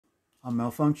I'm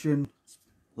Malfunction,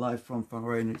 live from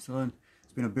Whangarei, New Zealand.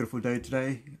 It's been a beautiful day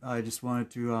today. I just wanted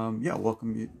to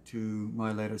welcome you to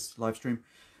my latest live stream.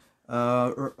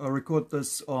 I record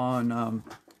this on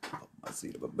I see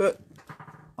it a bit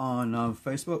on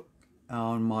Facebook,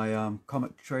 on my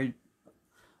comic trade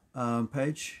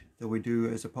page that we do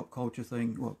as a pop culture thing,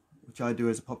 which I do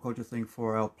as a pop culture thing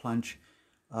for our Plunge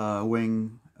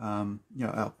wing,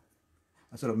 our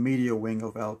a sort of media wing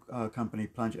of our company,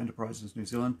 Plunge Enterprises New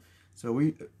Zealand. So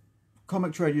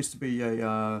comic trade used to be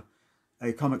a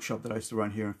comic shop that I used to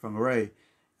run here in Whangarei,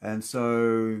 and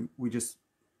so we just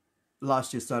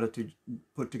last year started to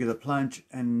put together Plunge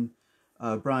and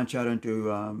branch out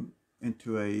into a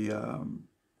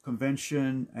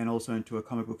convention and also into a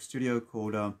comic book studio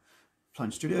called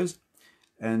Plunge Studios,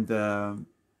 and the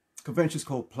convention is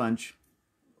called Plunge,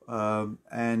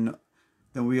 and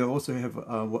then we also have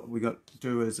what we got to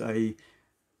do is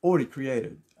already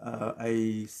created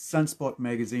a Sunspot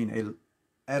magazine, a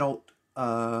adult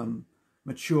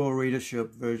mature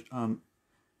readership version,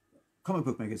 comic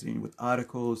book magazine with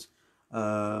articles,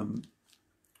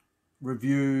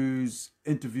 reviews,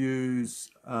 interviews,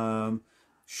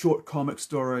 short comic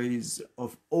stories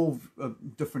of all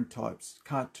different types,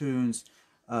 cartoons,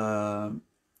 black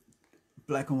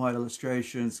and white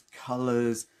illustrations,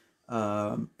 colors,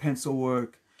 pencil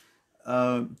work,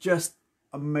 just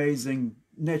amazing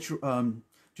natural,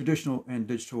 traditional and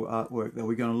digital artwork that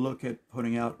we're going to look at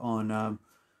putting out on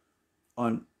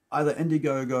either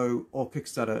Indiegogo or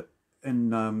Kickstarter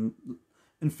in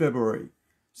February.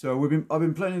 So I've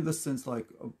been planning this since like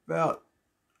about,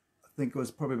 I think it was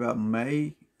probably about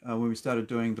May when we started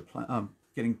doing the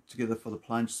getting together for the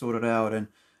Plunge, sorted out, and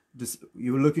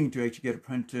you were looking to actually get it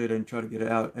printed and try to get it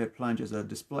out at Plunge as a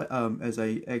display, as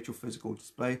a actual physical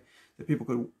display that people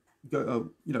could go,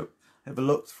 have a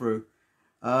look through.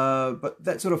 But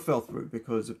that sort of fell through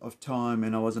because of time,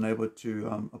 and I wasn't able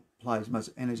to apply as much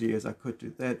energy as I could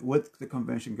to that with the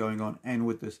convention going on and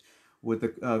with the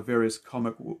various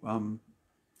comic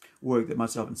work that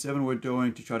myself and Seven were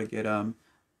doing to try to get the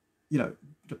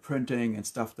printing and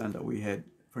stuff done that we had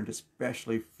printed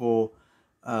especially for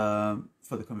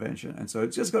the convention. And so it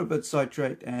just got a bit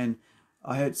sidetracked, and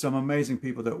I had some amazing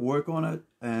people that work on it,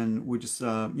 and we just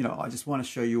I just want to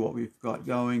show you what we've got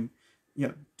going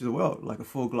to the world, like a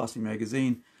full glossy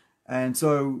magazine. And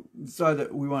so decided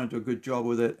that we want to do a good job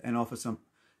with it and offer some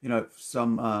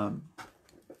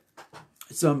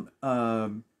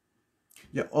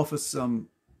offer some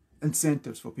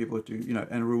incentives for people to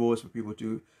and rewards for people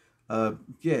to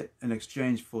get in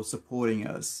exchange for supporting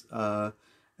us. And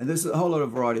there's a whole lot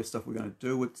of variety of stuff we're going to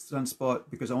do with Sunspot,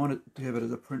 because I wanted to have it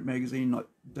as a print magazine, not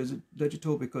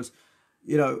digital, because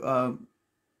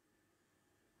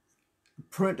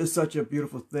print is such a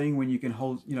beautiful thing when you can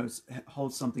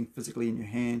hold something physically in your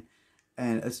hand,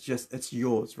 and it's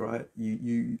yours, right?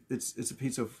 It's a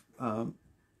piece of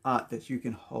art that you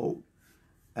can hold,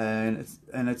 and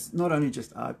it's not only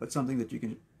just art, but something that you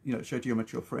can show to your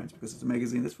mature friends, because it's a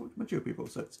magazine that's for mature people.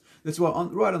 So that's why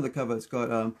right on the cover it's got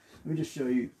let me just show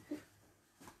you.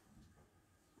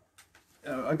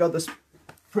 I got this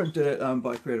printed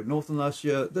by Creative Northern last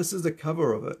year. This is the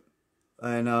cover of it,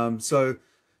 and this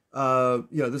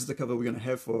is the cover we're going to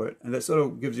have for it, and that sort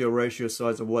of gives you a ratio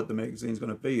size of what the magazine's going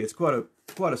to be. It's quite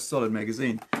a solid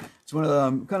magazine. It's one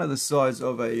of kind of the size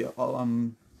of a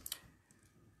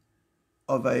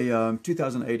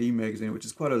 2018 magazine, which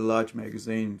is quite a large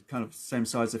magazine, kind of same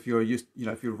size if you're used,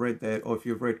 if you've read that, or if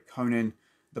you've read Conan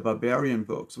the Barbarian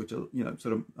books, which are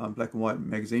sort of black and white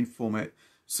magazine format.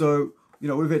 So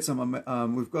we've had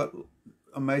we've got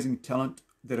amazing talent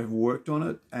that have worked on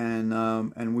it, and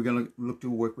we're going to look to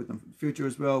work with them in the future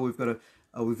as well. We've got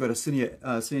a senior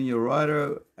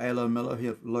writer, Ayla Miller,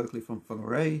 here locally from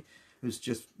Whangarei, who's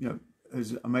just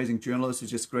who's an amazing journalist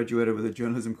who's just graduated with a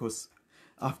journalism course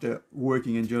after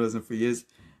working in journalism for years,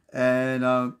 and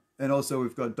also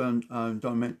we've got Don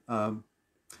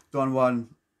Juan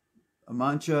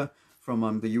Amancha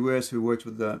from the US, who works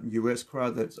with the US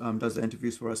crowd that does the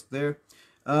interviews for us there.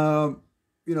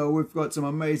 We've got some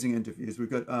amazing interviews. We've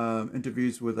got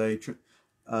interviews with a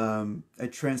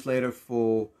translator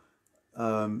from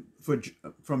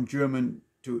German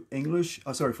to English.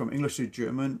 From English to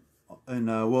German in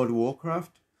World of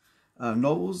Warcraft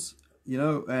novels.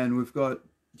 And we've got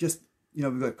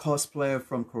we've got cosplayer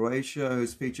from Croatia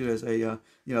who's featured as a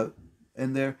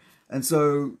in there, and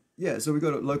so we've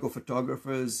got local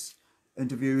photographers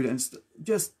interviewed, and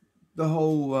just the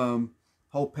whole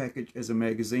package as a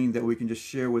magazine that we can just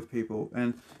share with people.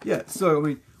 And so I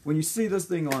mean, when you see this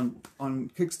thing on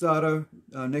Kickstarter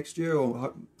next year,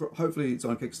 or hopefully it's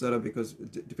on Kickstarter because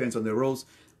it depends on their rules,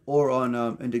 or on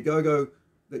Indiegogo,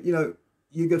 that you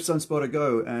give Sunspot a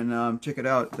go and check it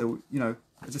out.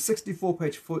 It's a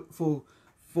 64-page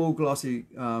full glossy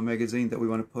magazine that we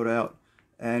want to put out,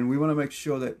 and we want to make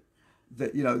sure that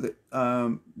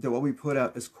what we put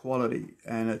out is quality,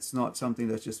 and it's not something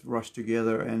that's just rushed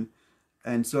together.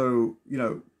 And so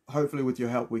hopefully with your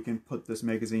help we can put this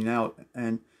magazine out,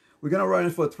 and we're going to run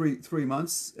it for three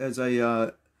months as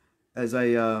a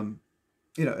crowdfunding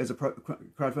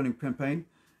campaign,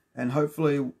 and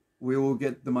hopefully we will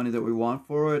get the money that we want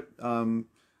for it. I'm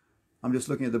just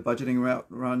looking at the budgeting route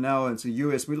right now, and so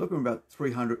US we're looking at about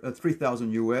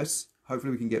 3,000 US.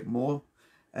 Hopefully we can get more,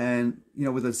 and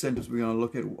with incentives we're going to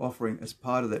look at offering as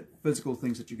part of that physical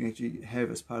things that you can actually have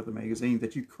as part of the magazine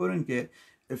that you couldn't get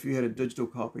if you had a digital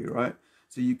copy, right?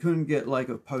 So you couldn't get like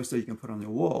a poster you can put on your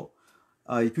wall.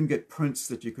 You couldn't get prints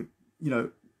that you could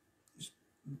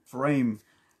frame,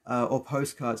 or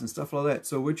postcards and stuff like that.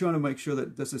 So we're trying to make sure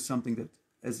that this is something that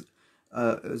is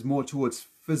more towards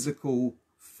physical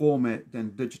format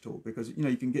than digital, because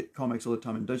you can get comics all the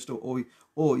time in digital,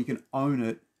 or you can own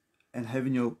it and have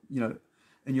in your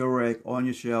in your rack or on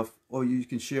your shelf, or you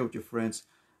can share with your friends,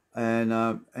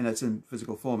 and it's in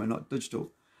physical form and not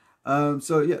digital.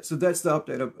 So that's the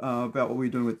update about what we're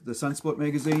doing with the Sunspot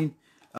magazine.